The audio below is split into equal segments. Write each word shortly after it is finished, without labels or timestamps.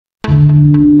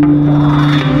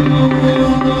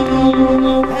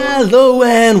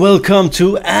welcome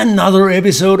to another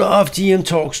episode of GM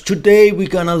Talks. Today we're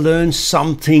gonna learn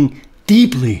something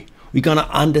deeply. We're gonna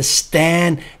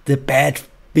understand the bad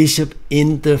bishop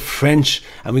in the French,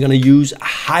 and we're gonna use a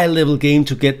high-level game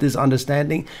to get this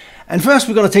understanding. And first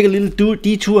we're gonna take a little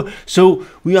detour so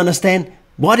we understand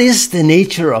what is the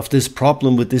nature of this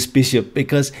problem with this bishop,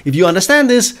 because if you understand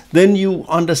this, then you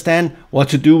understand what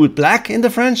to do with black in the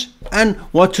French and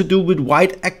what to do with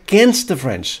white against the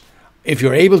French. If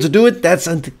you're able to do it, that's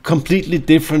a completely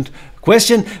different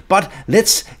question, but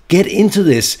let's get into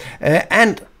this.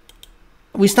 And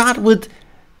we start with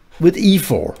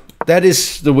e4. That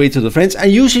is the way to the French,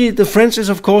 and usually the French is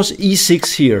of course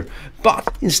e6 here,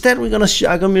 but instead I'm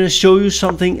gonna show you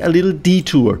something, a little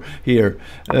detour here.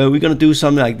 We're gonna do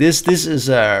something like this. This is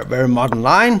a very modern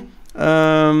line,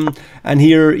 and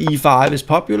here e5 is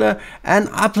popular, and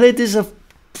I played this a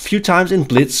few times in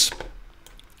Blitz,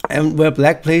 and where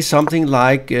black plays something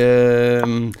like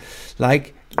this,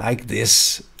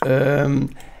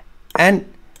 and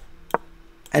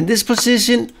this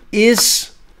position is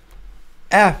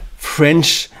a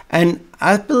French, and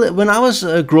when I was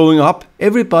growing up,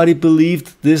 everybody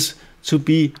believed this to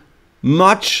be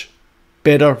much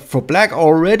better for black.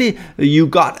 Already you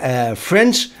got a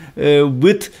French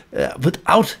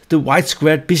without the white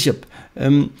squared bishop.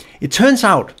 It turns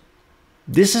out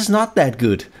this is not that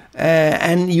good.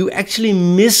 And you actually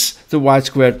miss the white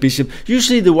squared bishop.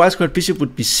 Usually the white squared bishop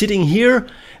would be sitting here,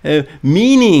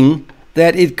 meaning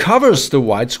that it covers the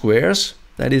white squares.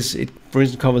 That is, it for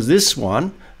instance covers this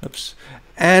one. Oops.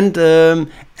 And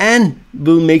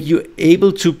will make you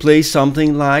able to play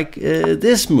something like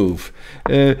this move.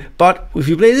 But if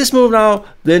you play this move now,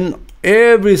 then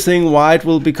everything white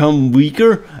will become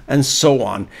weaker, and so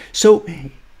on. So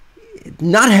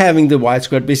not having the white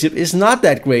squared bishop is not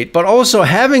that great, but also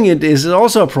having it is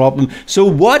also a problem. So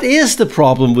what is the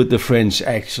problem with the French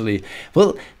actually?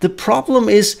 Well, the problem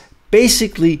is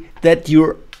basically that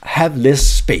you have less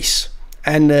space.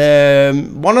 And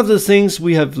one of the things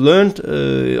we have learned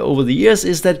over the years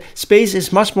is that space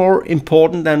is much more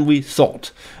important than we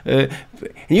thought. And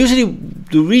usually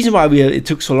the reason why it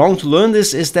took so long to learn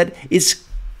this is that it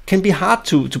can be hard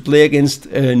to play against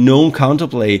known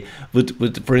counterplay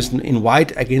with, for instance, in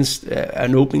white against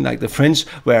an opening like the French,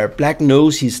 where black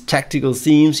knows his tactical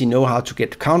themes, he knows how to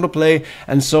get counterplay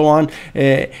and so on.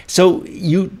 So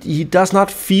he does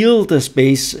not feel the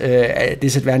space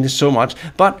disadvantage so much.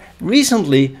 But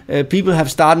recently, people have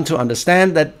started to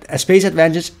understand that a space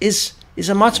advantage is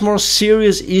a much more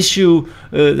serious issue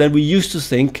than we used to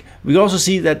think. We also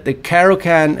see that the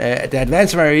Caruana, the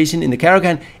advanced variation in the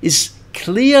Caruana is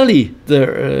clearly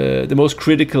the most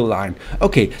critical line.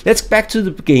 Okay, let's back to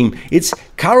the game. It's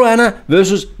Caruana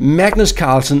versus Magnus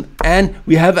Carlsen, and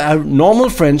we have a normal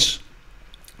French.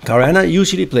 Caruana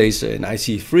usually plays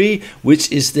Nc3,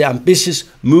 which is the ambitious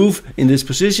move in this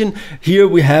position. Here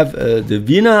we have the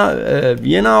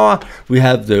Vienna, we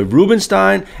have the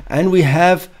Rubinstein, and we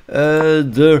have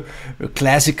the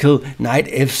classical knight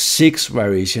f6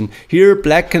 variation. Here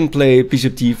black can play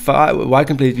bishop d5, white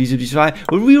can play bishop d5.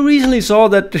 But we recently saw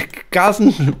that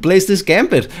Carlsen plays this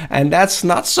gambit, and that's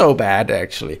not so bad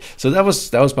actually. So that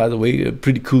was by the way a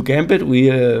pretty cool gambit.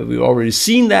 We already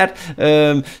seen that.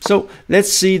 So let's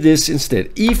see this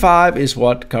instead. e5 is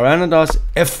what Caruana does.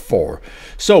 f4.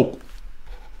 So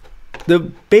the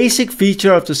basic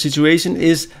feature of the situation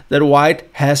is that white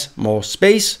has more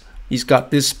space. He's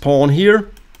got this pawn here,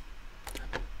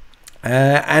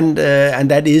 and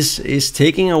that is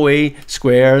taking away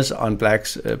squares on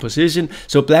black's position.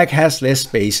 So black has less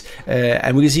space,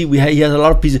 and we can see he has a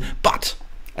lot of pieces. But,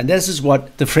 and this is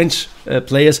what the French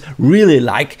players really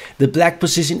like, the black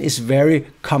position is very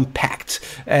compact,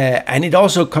 and it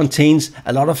also contains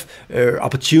a lot of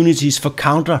opportunities for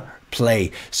counter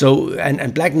play. So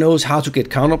and black knows how to get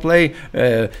counterplay,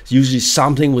 usually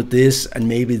something with this and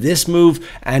maybe this move,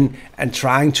 and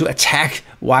trying to attack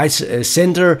white's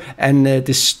center and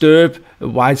disturb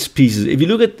white's pieces. If you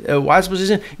look at white's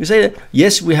position, you say that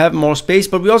yes, we have more space,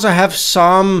 but we also have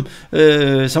some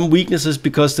weaknesses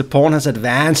because the pawn has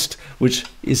advanced, which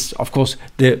is of course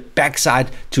the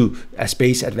backside to a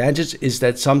space advantage, is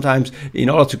that sometimes in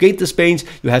order to get the space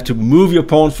you have to move your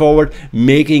pawn forward,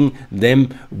 making them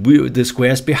the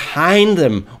squares behind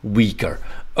them weaker.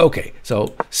 Okay,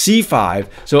 so c5.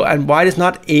 So, and white is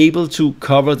not able to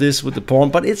cover this with the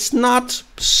pawn, but it's not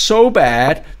so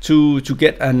bad to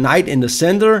get a knight in the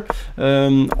center,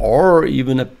 or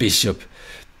even a bishop.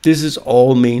 this is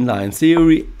all mainline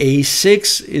theory.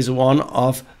 A6 is one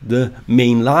of the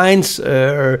main lines.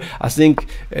 I think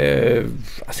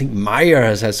Meyer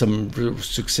has had some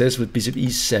success with bishop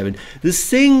e7. The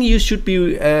thing you should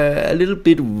be a little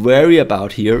bit wary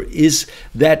about here is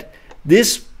that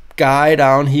this guy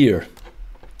down here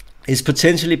is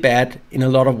potentially bad in a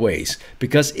lot of ways,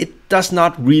 because it does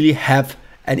not really have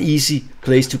an easy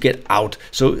place to get out.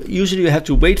 So usually you have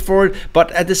to wait for it,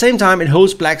 but at the same time it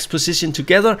holds black's position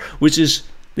together, which is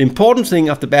the important thing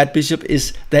of the bad bishop,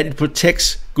 is that it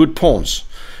protects good pawns.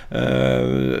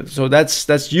 So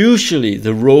that's usually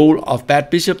the role of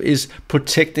bad bishop, is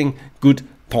protecting good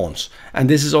pawns, and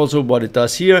this is also what it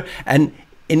does here. And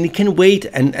it can wait,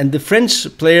 and the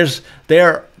French players,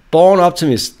 they're born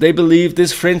optimists. They believe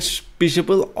this French bishop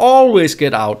will always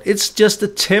get out. It's just a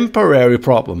temporary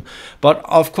problem. But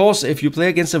of course, if you play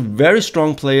against a very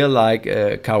strong player like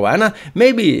Caruana,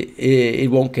 maybe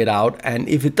it won't get out. And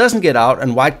if it doesn't get out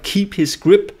and white keep his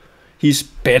grip, he's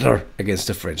better against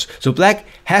the French. So black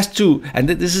has to, and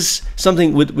this is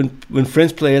something when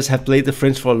French players have played the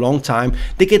French for a long time,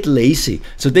 they get lazy.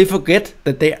 So they forget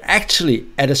that they're actually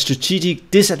at a strategic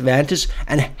disadvantage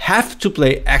and have to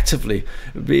play actively.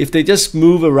 If they just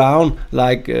move around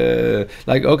like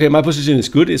okay, my position is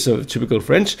good, it's a typical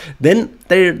French, then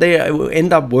they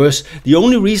end up worse. The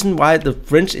only reason why the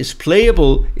French is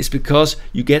playable is because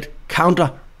you get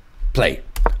counter play.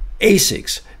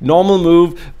 A6, normal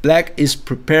move. Black is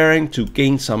preparing to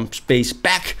gain some space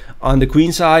back on the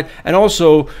queen side, and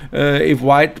also if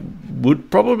white would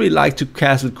probably like to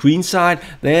castle queen side,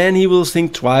 then he will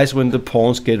think twice when the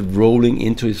pawns get rolling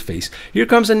into his face. Here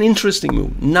comes an interesting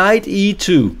move, knight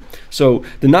e2. So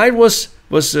the knight was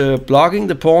blocking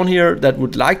the pawn here that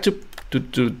would like to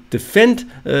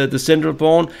defend the central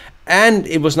pawn, and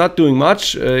it was not doing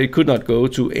much. It could not go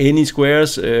to any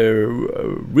squares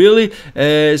really.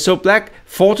 So black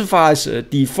fortifies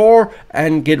d4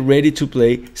 and get ready to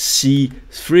play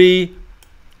c3.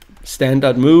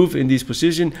 Standard move in this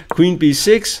position. Queen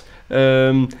b6,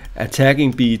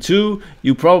 attacking b2.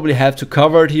 You probably have to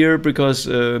cover it here because,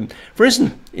 for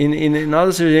instance, in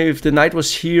another situation, if the knight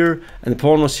was here and the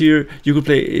pawn was here, you could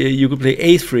play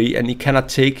a3, and he cannot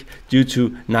take due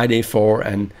to knight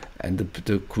a4, and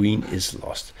the queen is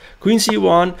lost. Queen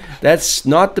c1, that's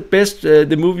not the best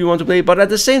the move you want to play, but at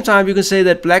the same time you can say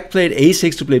that black played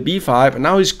a6 to play b5, and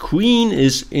now his queen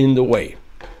is in the way.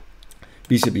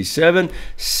 Bishop e7,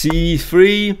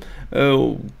 c3,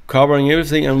 covering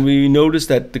everything, and we notice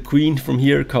that the queen from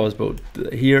here covers both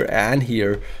here and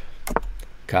here.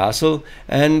 Castle.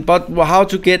 But how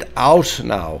to get out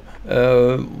now?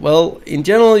 Well, in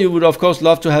general you would of course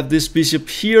love to have this bishop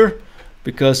here,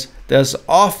 because there's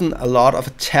often a lot of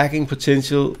attacking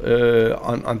potential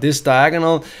on this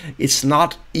diagonal. It's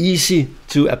not easy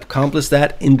to accomplish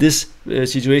that in this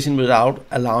situation without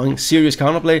allowing serious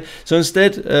counterplay. So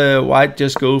instead, white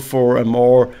just go for a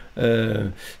more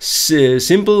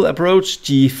simple approach,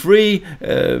 g3,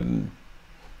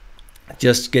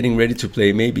 just getting ready to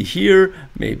play maybe here,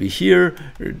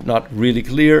 not really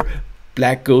clear.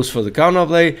 Black goes for the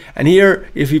counterplay, and here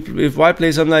if white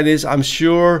plays something like this, I'm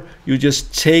sure you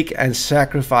just take and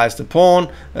sacrifice the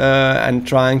pawn and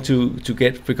trying to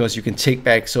get, because you can take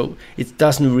back. So it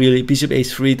doesn't really, bishop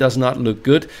a3 does not look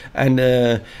good,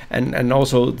 and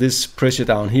also this pressure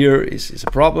down here is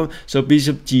a problem. So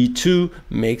bishop g2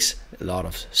 makes a lot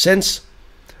of sense,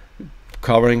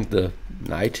 covering the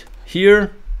knight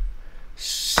here.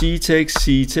 C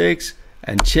takes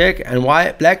and check, and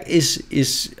why black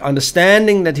is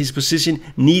understanding that his position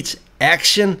needs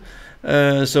action,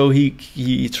 so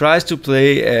he tries to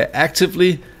play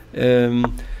actively.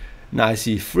 Knight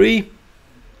c3,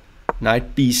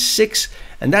 knight b6,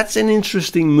 and that's an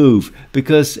interesting move,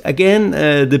 because again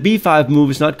the b5 move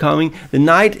is not coming. The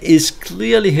knight is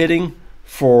clearly heading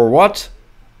for what?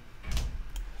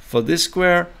 For this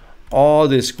square or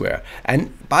this square.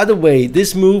 And by the way,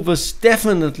 this move was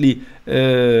definitely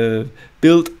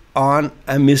built on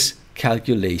a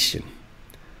miscalculation.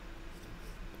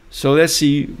 So let's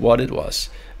see what it was.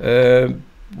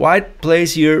 White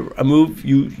plays here a move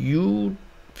you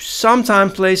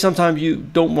sometimes play, sometimes you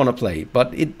don't want to play,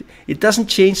 but it doesn't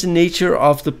change the nature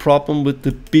of the problem with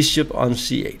the bishop on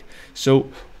c8. So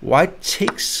white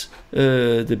takes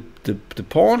the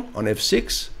pawn on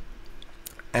f6,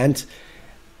 and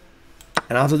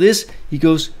after this he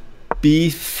goes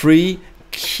b3,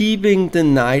 keeping the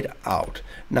knight out.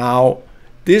 Now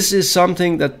this is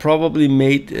something that probably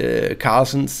made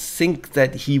Carlsen think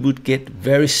that he would get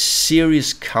very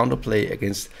serious counterplay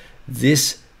against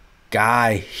this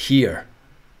guy here.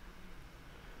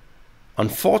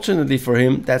 Unfortunately for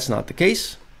him, that's not the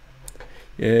case.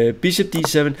 Bishop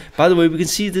d7. By the way, we can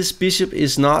see this bishop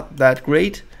is not that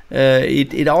great.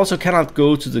 It also cannot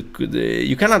go to the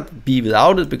you cannot be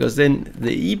without it, because then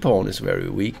the e pawn is very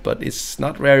weak, but it's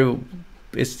not very,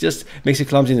 it just makes it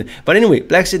clumsy. But anyway,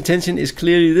 black's intention is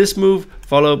clearly this move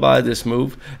followed by this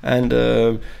move, and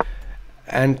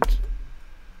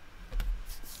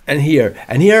here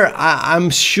I'm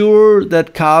sure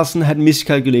that Carlsen had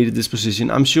miscalculated this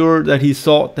position. I'm sure that he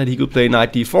thought that he could play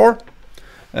knight d4,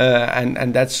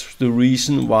 and that's the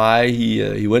reason why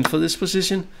he went for this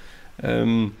position.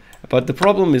 But the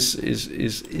problem is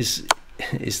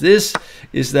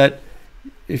that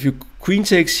if your queen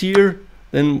takes here,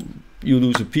 then you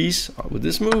lose a piece with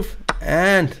this move,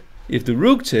 and if the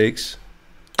rook takes,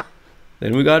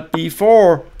 then we got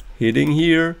b4 hitting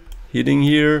here,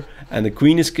 and the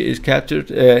queen is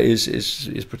captured,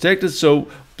 is protected, so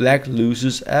black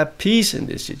loses a piece in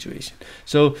this situation.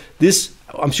 So this,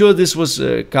 I'm sure this was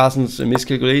Carlsen's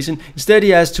miscalculation. Instead, he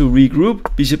has to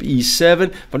regroup, bishop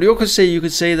e7. But you could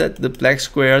say that the black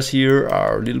squares here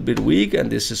are a little bit weak,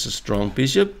 and this is a strong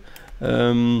bishop.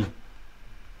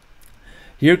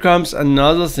 Here comes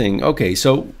another thing. Okay,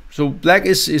 so black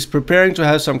is preparing to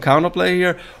have some counterplay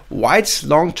here. White's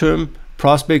long-term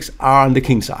prospects are on the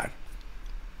king side.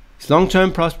 His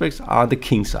long-term prospects are the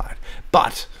king side,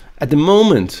 but at the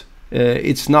moment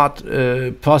it's not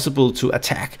possible to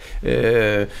attack.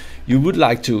 You would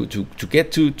like to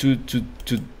get to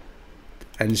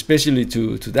and especially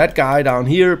to that guy down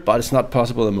here, but it's not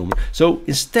possible at the moment. So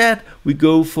instead we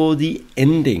go for the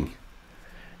ending.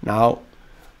 Now,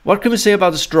 what can we say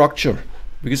about the structure?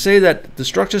 We can say that the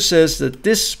structure says that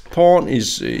this pawn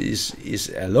is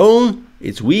alone,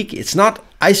 it's weak, it's not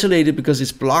isolated because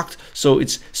it's blocked, so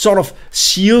it's sort of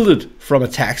shielded from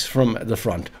attacks from the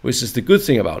front, which is the good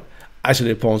thing about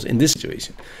isolated pawns in this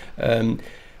situation.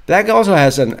 Black also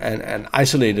has an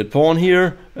isolated pawn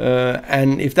here,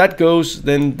 and if that goes,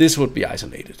 then this would be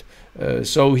isolated.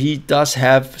 So he does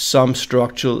have some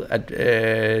structural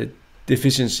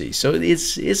deficiency, so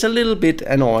it's a little bit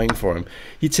annoying for him.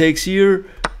 He takes here,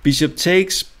 bishop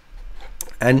takes,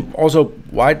 and also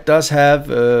white does have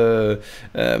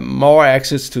more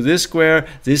access to this square.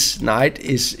 This knight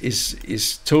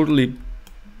is totally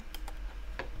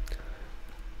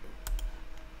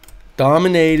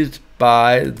dominated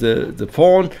by the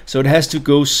pawn, so it has to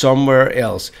go somewhere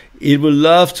else. It will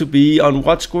love to be on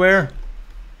what square?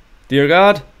 Dear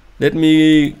God, let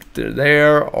me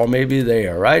there, or maybe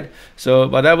there, right? So,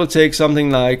 but that will take something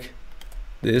like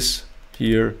this,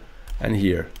 here, and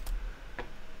here.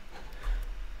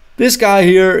 This guy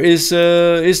here is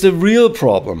the real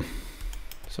problem.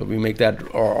 So we make that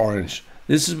orange.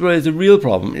 This is really the real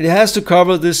problem. It has to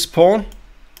cover this pawn,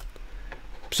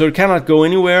 so it cannot go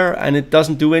anywhere, and it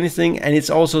doesn't do anything, and it's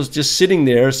also just sitting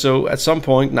there. So at some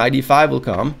point, knight e5 will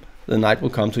come. The knight will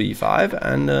come to e5,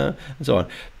 and so on.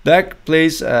 Black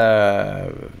plays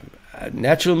a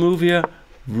natural move here,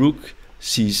 rook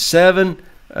c7,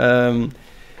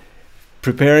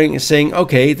 preparing, saying,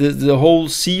 okay, the whole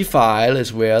c file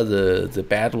is where the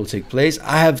battle will take place.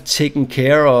 I have taken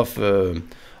care of the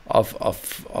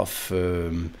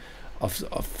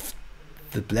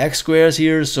black squares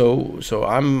here, so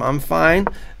I'm fine.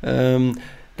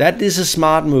 That is a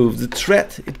smart move. The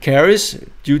threat it carries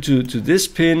due to this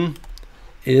pin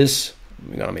is,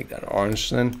 we're gonna make that orange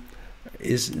then,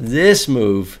 is this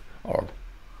move, or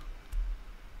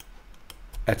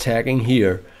attacking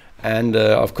here, and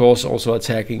of course also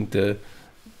attacking the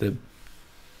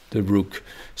rook.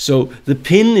 So the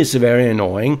pin is very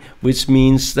annoying, which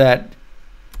means that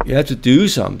you have to do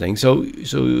something. So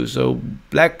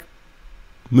black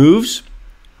moves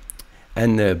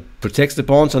and protects the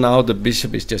pawn. So now the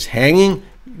bishop is just hanging.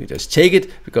 You just take it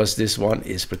because this one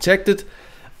is protected.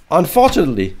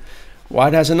 Unfortunately,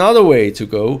 white has another way to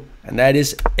go, and that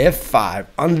is f5,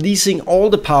 unleashing all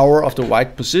the power of the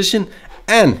white position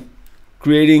and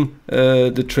creating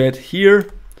the threat here.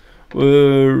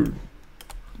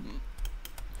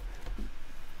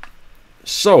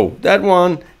 So that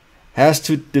one has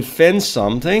to defend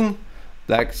something.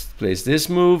 Black plays this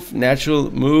move,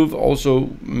 natural move,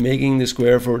 also making the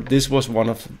square for, this was one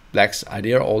of black's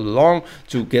idea all along,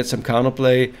 to get some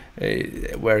counterplay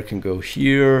where it can go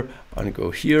here and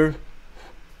go here.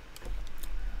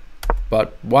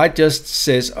 But white just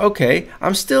says, okay,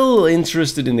 I'm still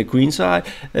interested in the queen side,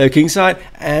 king side,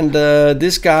 and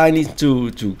this guy needs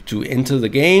to enter the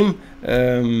game.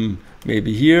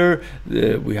 Maybe here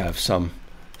we have some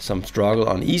struggle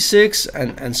on e6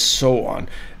 and so on.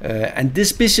 And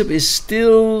this bishop is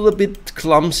still a bit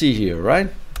clumsy here, right?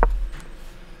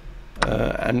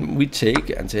 And we take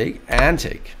and take and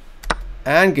take.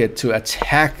 and get to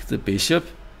attack the bishop.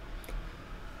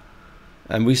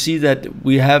 And we see that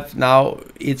we have now,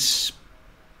 it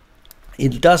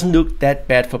doesn't look that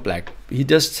bad for black. He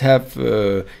just have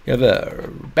a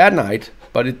bad knight,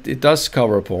 but it does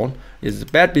cover a pawn. It's a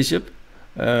bad bishop,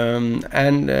 and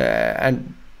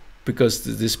because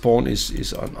this pawn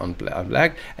is on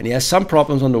black, and he has some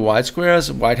problems on the white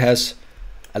squares. White has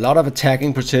a lot of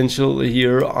attacking potential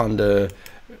here on the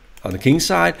king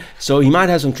side, so he might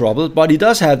have some trouble. But he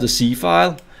does have the c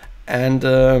file, and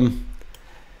the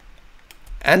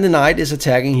knight is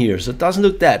attacking here, so it doesn't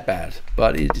look that bad,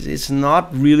 but it's not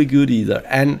really good either.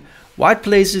 And white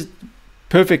plays it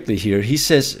perfectly here. He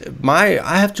says,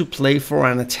 I have to play for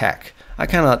an attack. I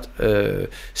cannot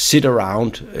sit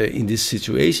around in this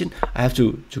situation. I have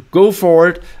to go for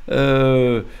it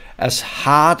as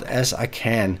hard as I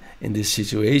can in this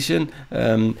situation.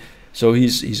 So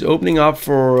he's opening up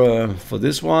for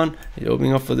this one. He's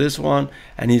opening up for this one,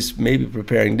 and he's maybe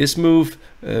preparing this move.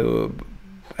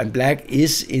 And black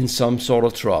is in some sort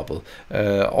of trouble.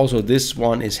 Also, this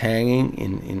one is hanging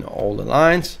in all the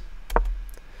lines.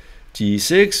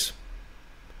 G6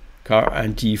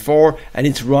 and G4, and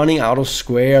it's running out of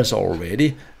squares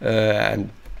already, and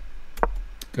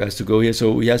has to go here,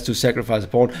 so he has to sacrifice a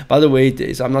pawn. By the way,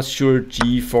 I'm not sure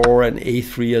G4 and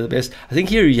A3 are the best. I think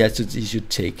here he should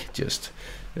take just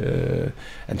and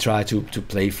try to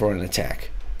play for an attack.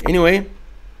 Anyway,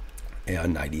 yeah,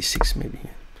 knight E6 maybe.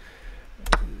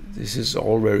 This is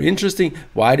all very interesting.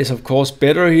 White is of course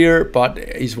better here, but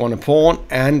he's won a pawn,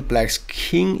 and black's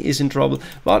king is in trouble.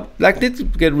 But black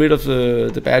did get rid of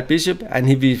the bad bishop, and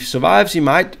if he survives, he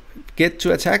might get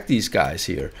to attack these guys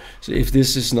here. So if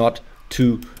this is not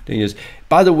too dangerous.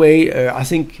 By the way, I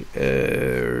think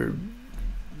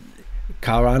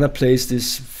Caruana plays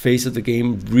this phase of the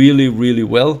game really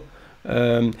well.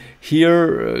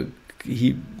 Here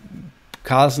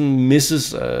Carlsen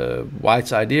misses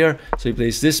White's idea, so he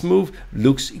plays this move.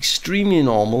 Looks extremely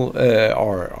normal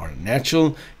or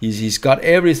natural. He's got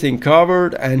everything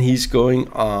covered, and he's going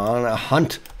on a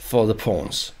hunt for the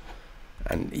pawns.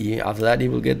 And after that, he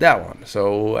will get that one.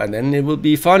 So, and then it will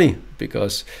be funny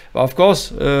because, well, of course,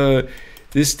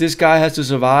 this guy has to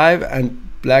survive, and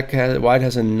White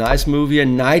has a nice move here,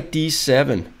 knight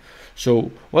D7.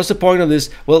 So, what's the point of this?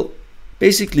 Well,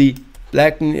 basically,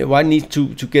 White needs to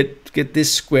get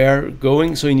this square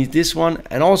going, so you need this one,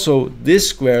 and also this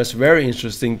square is very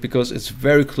interesting because it's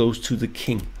very close to the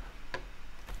king.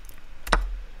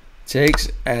 Takes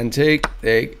and take,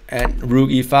 and rook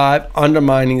e5,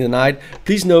 undermining the knight.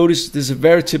 Please notice this is a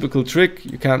very typical trick.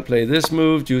 You can't play this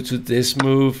move due to this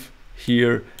move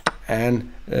here,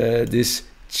 and this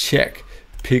check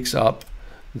picks up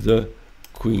the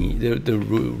queen, the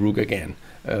rook again,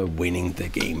 winning the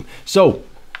game. So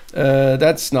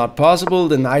that's not possible.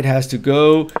 The knight has to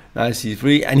go, knight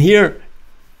c3, and here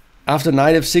after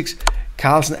knight f6,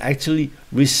 Carlsen actually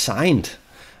resigned.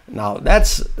 Now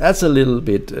that's a little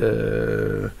bit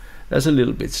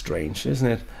strange, isn't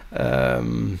it?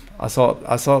 I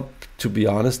thought to be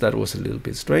honest that was a little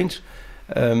bit strange.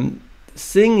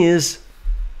 Thing is,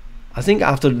 I think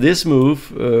after this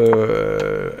move,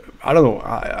 I don't know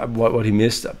what he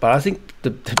missed, but I think the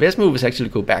best move is actually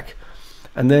go back,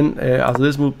 and then after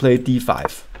this move play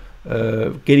d5,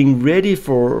 getting ready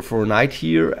for knight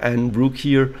here and rook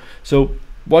here. So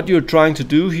what you're trying to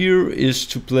do here is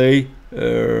to play,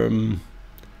 for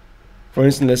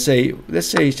instance, let's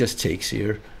say he just takes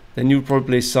here, then you probably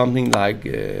play something like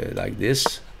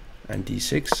this and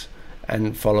d6,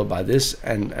 and followed by this,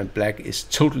 and black is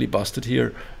totally busted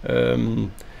here.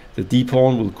 The d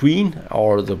pawn will queen,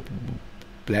 or the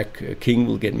black king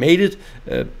will get mated.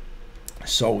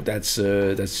 So that's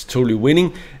totally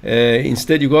winning.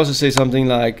 Instead, you could also say something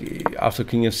like after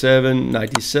king f7,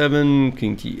 knight d7,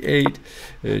 king d8,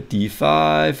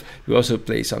 d5. You also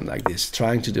play something like this,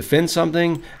 trying to defend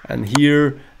something. And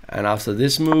here, and after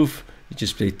this move, you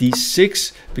just play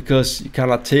d6 because you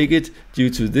cannot take it due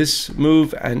to this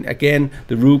move. And again,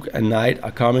 the rook and knight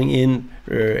are coming in,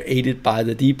 aided by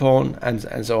the d pawn,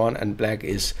 and so on. And black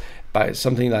is, by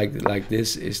something like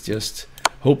this, is just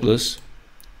hopeless.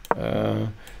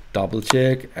 Double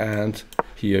check, and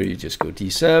here you just go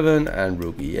d7 and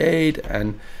rook e8,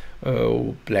 and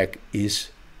black is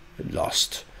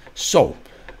lost. So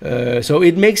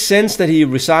it makes sense that he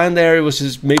resigned there. It was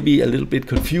just maybe a little bit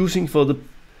confusing for the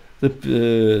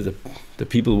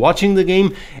people watching the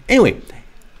game. Anyway,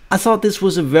 I thought this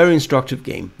was a very instructive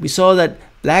game. We saw that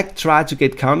black tried to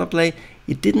get counterplay.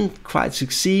 It didn't quite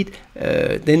succeed.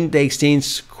 Then they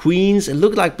exchanged queens. It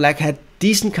looked like black had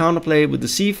decent counterplay with the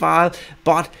c-file,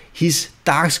 but his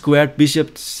dark squared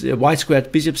bishop, white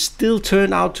squared bishop still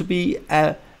turned out to be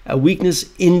a weakness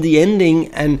in the ending,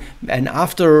 and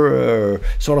after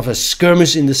sort of a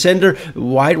skirmish in the center,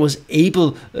 white was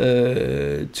able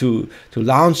to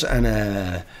launch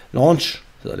an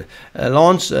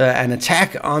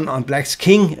attack on black's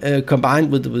king,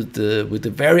 combined with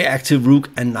the very active rook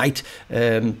and knight.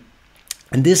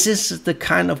 And this is the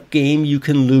kind of game you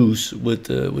can lose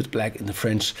with black in the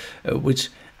French, which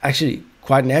actually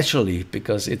quite naturally,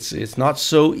 because it's not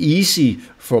so easy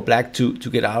for black to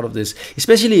get out of this,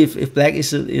 especially if black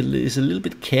is a little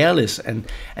bit careless and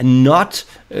not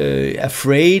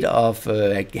afraid of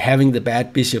having the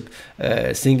bad bishop,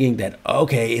 thinking that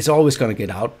okay, it's always going to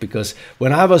get out. Because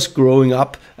when I was growing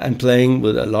up and playing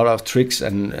with a lot of tricks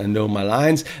and know my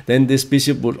lines, then this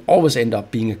bishop would always end up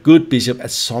being a good bishop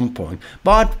at some point.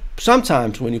 But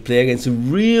sometimes when you play against a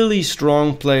really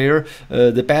strong player,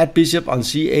 the bad bishop on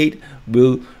c8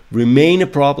 will remain a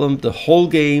problem the whole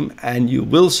game, and you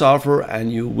will suffer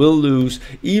and you will lose.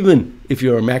 Even if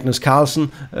you're a Magnus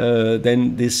Carlsen,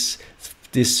 then this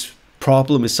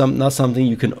problem is not something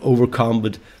you can overcome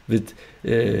with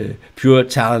pure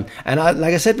talent. And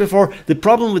like I said before, the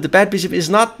problem with the bad bishop is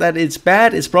not that it's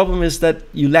bad, its problem is that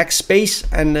you lack space,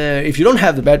 and if you don't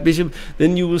have the bad bishop,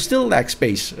 then you will still lack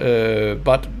space,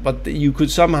 but you could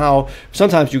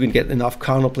sometimes you can get enough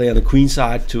counterplay on the queen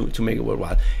side to make it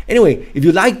worthwhile. Anyway, if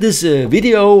you like this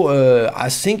video, I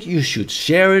think you should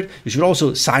share it. You should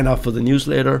also sign up for the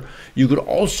newsletter. You could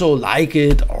also like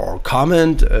it or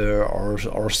comment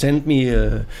or send me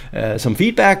some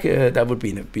feedback. That would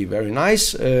be very nice.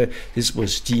 This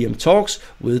was GM Talks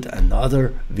with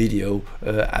another video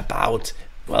about,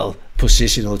 well,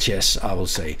 positional chess, I will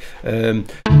say.